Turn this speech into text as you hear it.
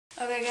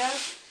Okay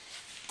guys,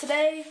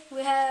 today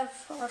we have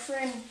our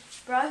friend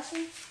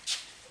Bryson.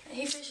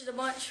 He fishes a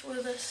bunch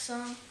with us.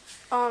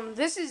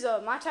 This is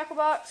my tackle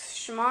box,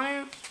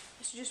 Shimano.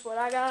 This is just what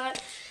I got.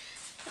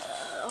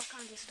 All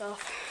kinds of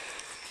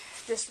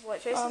stuff. This is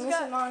what Jason's this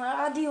got. is mine.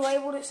 I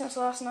delabeled it since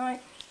last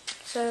night,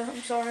 so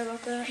I'm sorry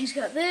about that. He's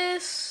got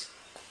this.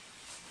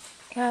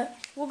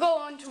 We'll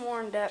go into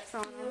more in depth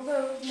on them.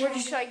 We're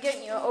just like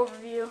getting you an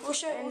overview.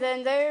 And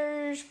then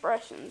there's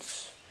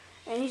Bryson's.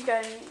 And he's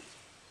got a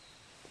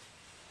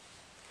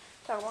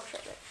tackle box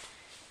right there.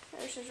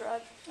 There's his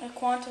rod. A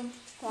Quantum.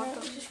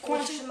 Quantum.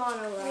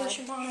 Shimano rod. Yeah,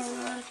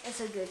 Shimano rod. It's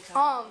a good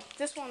kind.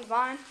 This one's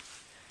mine.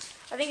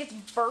 I think it's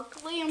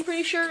Berkeley, I'm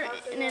pretty sure.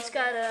 And it's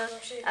got a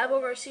Abu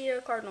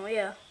Garcia Cardinal,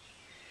 yeah.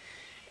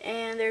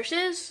 And there's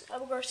his,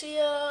 Abu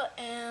Garcia,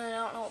 and I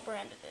don't know what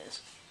brand it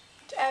is.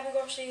 It's Abu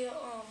Garcia,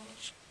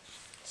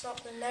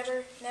 something,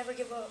 never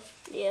give up.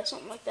 Yeah,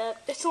 something like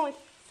that. It's only,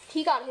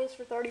 he got his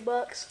for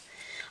 $30.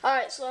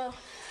 Alright, so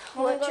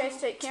we'll let Chase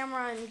take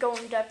camera and go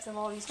in depth in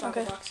all these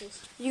tackle boxes.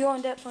 You go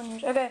in depth on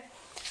yours. Okay,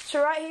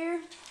 so right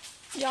here,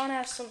 John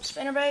has some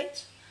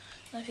spinnerbaits.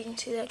 I don't know if you can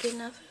see that good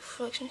enough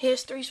reflection. He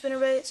has 3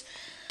 spinnerbaits.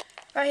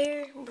 Right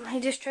here, he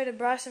just traded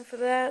Bryson for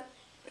that.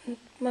 A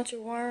bunch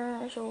of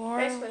worms or worm.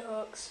 Basically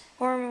hooks.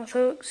 Worm with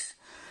hooks.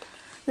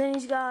 Then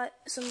he's got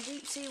some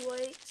deep sea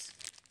weights.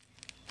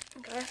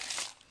 Okay.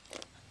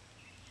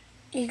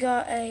 You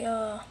got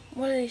a,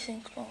 what are these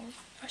things called?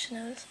 I should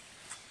know this.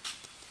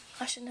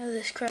 I should know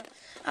this crap.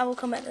 I will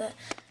come back to that.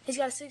 He's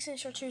got a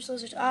 6-inch chartreuse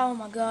lizard. Oh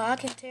my god, I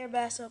can tear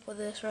bass up with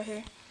this right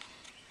here.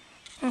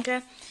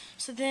 Okay.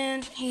 So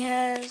then he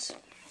has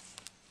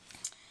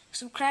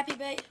some crappie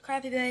bait,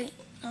 fish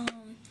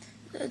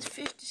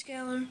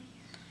descaler,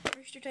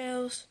 rooster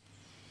tails,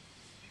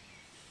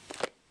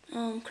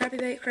 crappie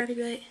bait,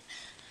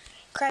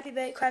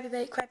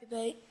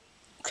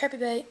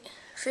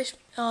 fish,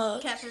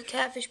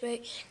 catfish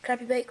bait,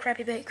 crappie bait.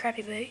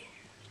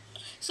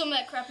 Some of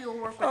that crappie will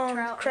work with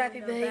trout.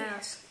 Crappie bait,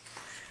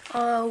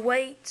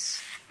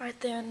 weights right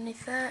there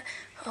underneath that,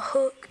 a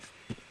hook,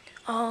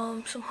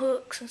 some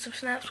hooks and some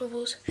snap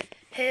swivels,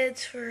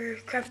 heads for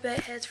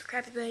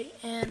crappie bait,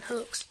 and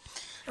hooks.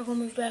 I'm gonna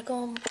move back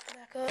up,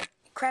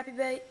 crappie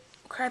bait.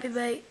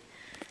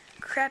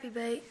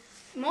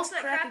 Most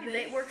of that crappie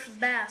bait works with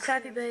bass.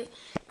 Crappie bait,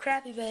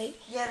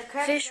 Yeah, the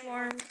crappie fish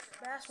worms,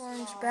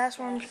 bass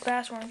worms.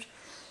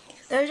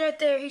 Those right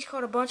there, he's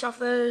caught a bunch off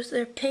those.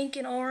 They're pink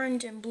and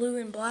orange and blue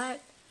and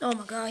black. Oh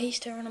my god, he's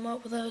tearing them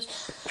up with those.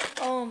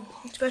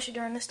 Especially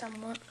during this time of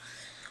month.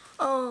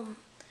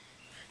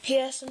 He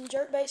has some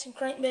jerk baits and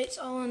crankbaits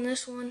all in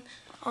this one.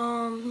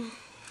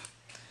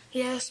 He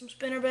has some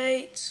spinner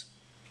baits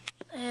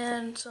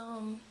and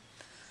some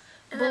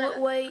bullet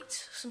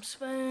weights, some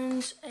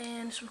spoons,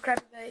 and some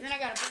crappie baits. Then I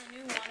got a brand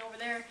new one over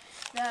there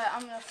that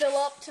I'm going to fill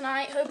up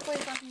tonight. Hopefully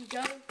if I can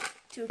go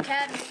to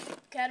Academy.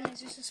 Academy is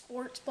just a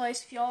sports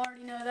place if y'all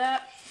already know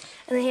that.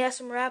 And then he has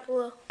some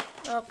Rapala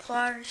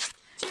pliers.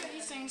 Two of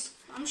these things,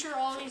 I'm sure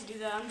all these do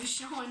that. I'm just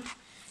showing.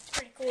 It's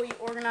pretty cool. You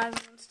organize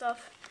them and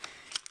stuff.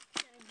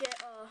 Gonna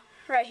get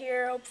right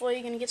here. Hopefully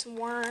you're gonna get some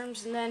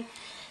worms, and then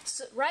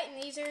right in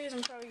these areas,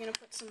 I'm probably gonna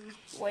put some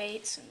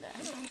weights and then.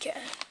 Okay.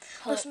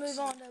 Let's move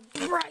on to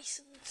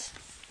Bryson's.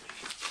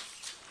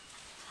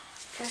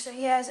 Okay, so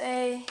he has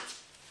a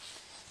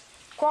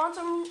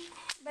Quantum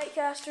bait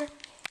caster,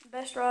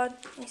 best rod.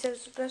 He says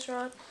it's the best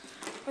rod.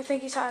 I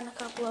think he's hiding a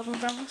couple of them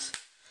from us.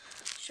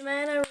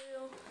 Shimano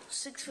reel,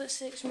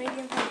 6'6"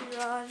 medium heavy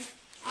rod.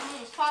 I'm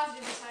almost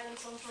positive he's hiding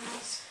some from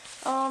us.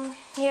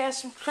 He has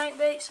some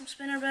crankbaits, some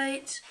spinner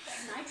baits.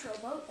 That nitro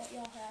boat that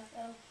y'all have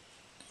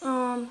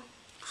though.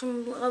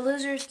 Some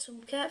lizards,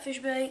 some catfish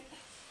bait,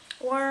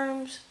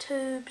 worms,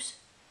 tubes,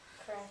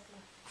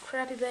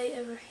 crappie bait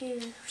over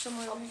here,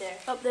 somewhere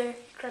up there,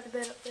 crappie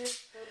bait up there,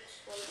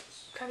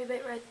 crappie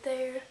bait right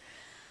there.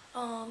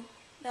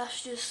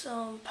 That's just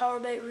power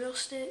bait reel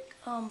stick,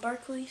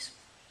 Berkeley's,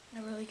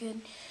 they're really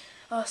good.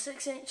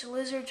 6-inch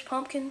lizards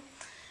pumpkin,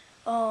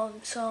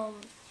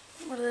 some,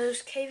 what are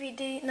those,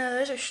 KVD, no,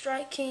 those are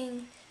Strike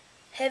King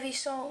heavy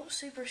salt,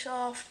 super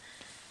soft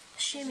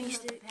shimmy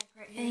stick,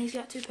 and he's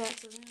got 2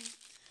 packs of them.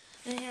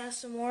 Then he has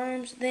some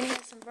worms, then he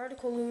has some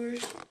vertical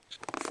lures,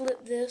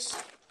 flip this,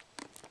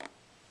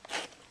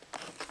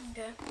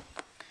 okay.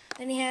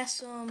 Then he has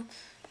some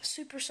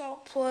Super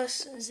Salt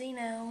Plus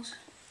Z-nails,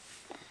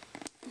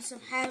 and some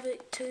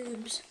Havoc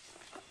tubes,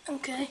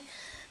 okay.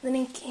 Then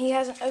he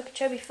has an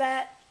Okeechobee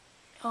Fat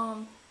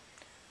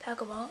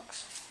tackle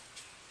box.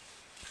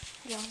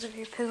 John's over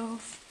here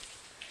pills.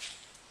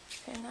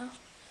 Okay, now.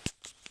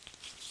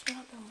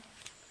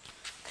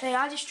 Okay,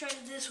 I just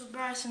traded this with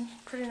Bryson.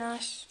 Pretty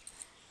nice.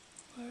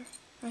 Right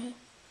here.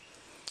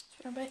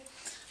 Spinnerbait.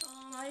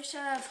 I just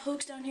have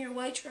hooks down here,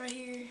 weights right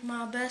here.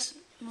 My best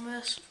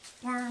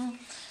worm.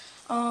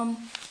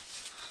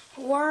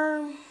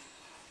 Wader.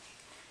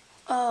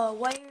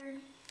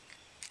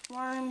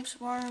 Worms.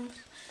 I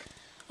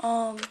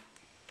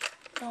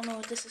don't know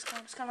what this is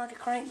called. It's kind of like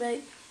a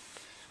crankbait.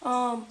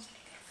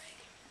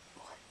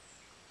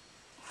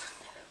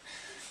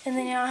 And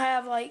then I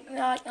have I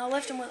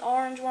left them with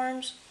orange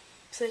worms.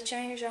 So they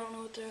changed. I don't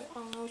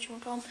know what you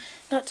want to call them.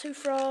 Got 2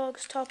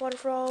 frogs, topwater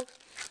frogs,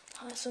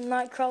 some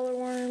nightcrawler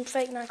worms,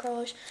 fake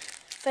nightcrawlers,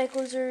 fake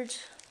lizards,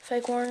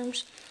 fake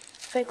worms,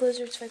 fake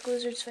lizards, fake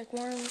lizards, fake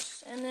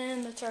worms, and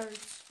then the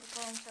turds. We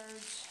call them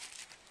turds.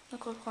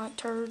 Look like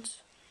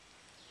turds.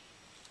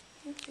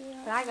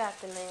 But I got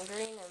them in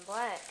green and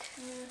black.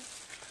 Yeah.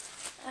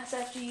 That's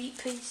after you eat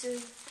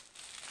pieces.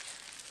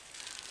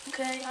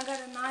 Okay, I got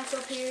a knife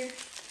up here.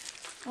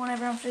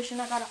 Whenever I'm fishing,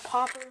 I got a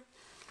popper,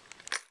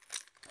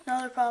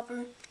 another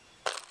popper,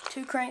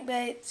 2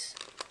 crankbaits,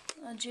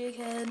 a jig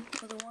head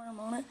with a worm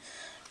on it,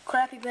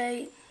 crappie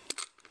bait,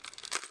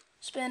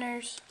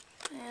 spinners,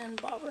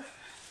 and bobber.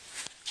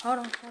 Hold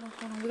on.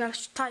 We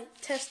gotta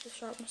test the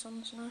sharpness on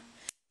this knife.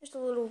 Just a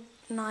little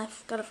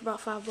knife. Got it for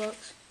about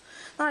 $5.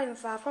 Not even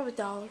 5, probably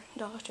 $1,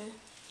 $2.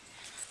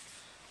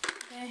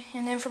 Okay,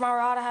 and then for my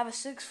rod, I have a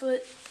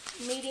 6-foot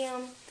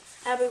medium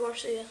Abu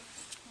Garcia.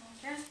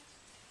 Okay.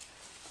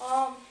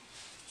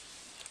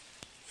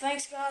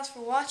 Thanks guys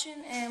for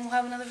watching, and we'll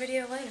have another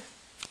video later.